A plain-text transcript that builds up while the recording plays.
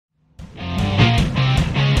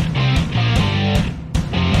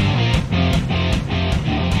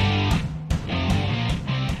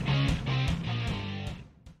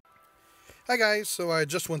Hi guys, so I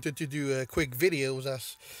just wanted to do a quick videos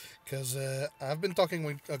as because I've been talking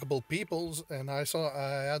with a couple peoples and I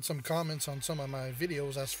had some comments on some of my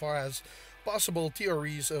videos as far as possible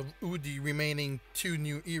theories of who the remaining two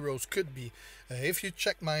new heroes could be. If you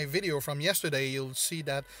check my video from yesterday, you'll see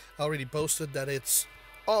that I already posted that it's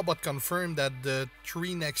all but confirmed that the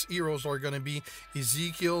three next heroes are going to be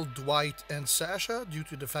Ezekiel, Dwight, and Sasha due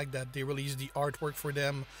to the fact that they released the artwork for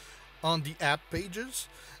them on the app pages.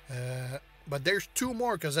 But there's two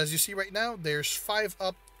more because as you see right now, there's 5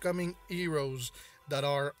 upcoming heroes that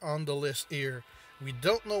are on the list here. We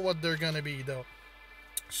don't know what they're gonna be though.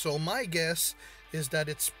 So my guess is that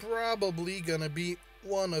it's probably gonna be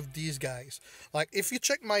one of these guys. Like if you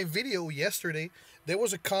check my video yesterday, there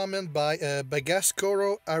was a comment by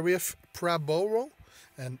Bagaskoro Arif Praboro,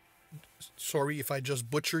 and sorry if I just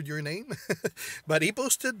butchered your name, but he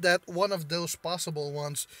posted that one of those possible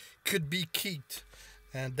ones could be Keith.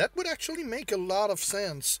 And that would actually make a lot of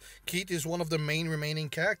sense. Keith is one of the main remaining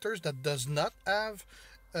characters that does not have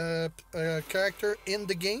a character in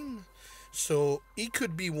the game. So he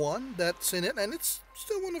could be one that's in it, and it's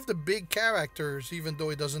still one of the big characters, even though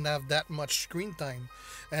he doesn't have that much screen time.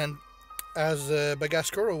 And as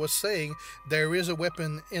Bagaskoro was saying, there is a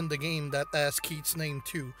weapon in the game that has Keith's name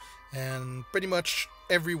too. And pretty much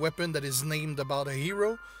every weapon that is named about a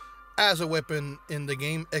hero has a weapon in the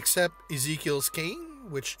game, except Ezekiel's cane,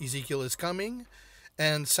 which Ezekiel is coming,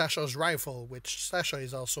 and Sasha's rifle, which Sasha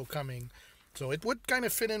is also coming. So it would kind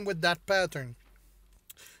of fit in with that pattern.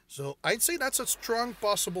 So I'd say that's a strong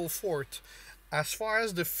possible fourth. As far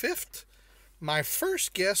as the fifth, my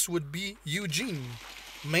first guess would be Eugene,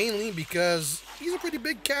 mainly because he's a pretty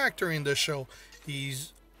big character in the show.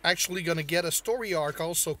 He's actually gonna get a story arc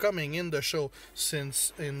also coming in the show,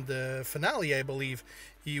 since in the finale, I believe,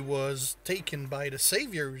 he was taken by the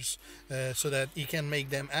saviors so that he can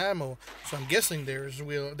make them ammo. So I'm guessing there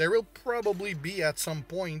will probably be at some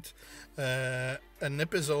point an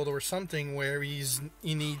episode or something where he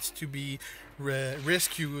needs to be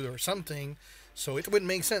rescued or something. So it would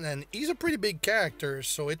make sense, and he's a pretty big character,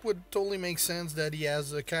 so it would totally make sense that he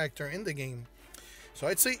has a character in the game. So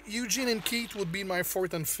I'd say Eugene and Keith would be my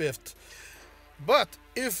fourth and fifth. But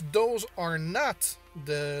if those are not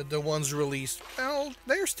the ones released, well,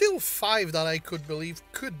 there's still 5 that I could believe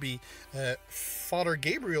could be. Father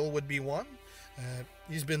Gabriel would be one.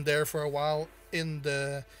 He's been there for a while in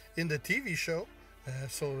the TV show,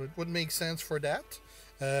 so it would make sense for that.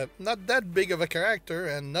 Not that big of a character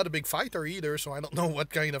and not a big fighter either, so I don't know what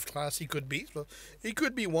kind of class he could be. So he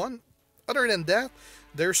could be one. Other than that,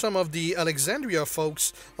 there's some of the Alexandria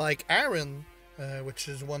folks like Aaron, which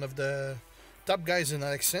is one of the top guys in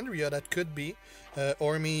Alexandria that could be,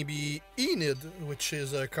 or maybe Enid, which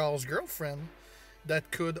is Carl's girlfriend,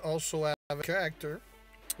 that could also have a character.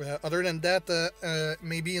 Other than that,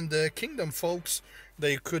 maybe in the Kingdom folks,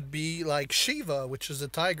 they could be like Shiva, which is the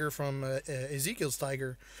tiger from Ezekiel's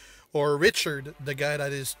tiger, or Richard, the guy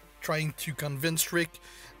that is trying to convince Rick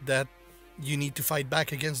that you need to fight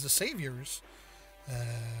back against the saviors.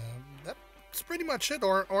 That's pretty much it.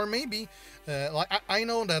 Or maybe, like I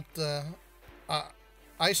know that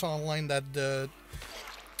I saw online that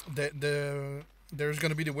there's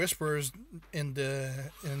gonna be the Whisperers in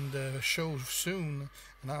the show soon,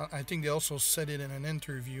 and I think they also said it in an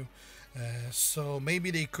interview. So maybe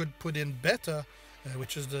they could put in Beta,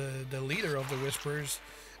 which is the leader of the Whisperers,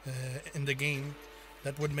 in the game.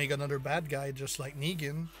 That would make another bad guy, just like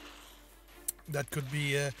Negan. That could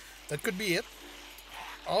be it.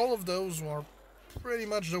 All of those are pretty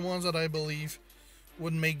much the ones that I believe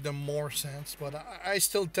would make them more sense, but I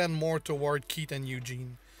still tend more toward Keith and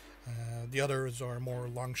Eugene. The others are more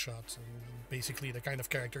long shots and basically the kind of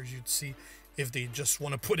characters you'd see if they just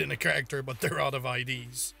want to put in a character but they're out of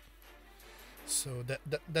IDs. So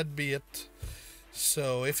that'd be it.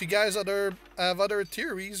 So if you guys have other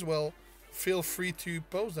theories, well, feel free to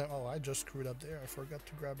post them. Oh, I just screwed up there. I forgot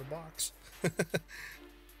to grab a box.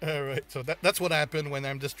 Alright, so that's what happened when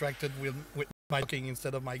I'm distracted with my cooking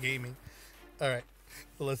instead of my gaming. Alright,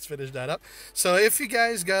 let's finish that up. So if you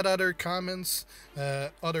guys got other comments,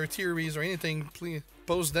 other theories or anything, please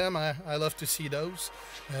post them. I love to see those.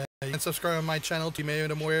 You can subscribe on my channel to be made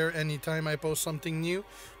aware anytime I post something new.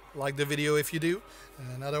 Like the video if you do.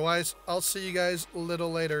 And otherwise, I'll see you guys a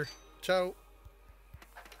little later. Ciao.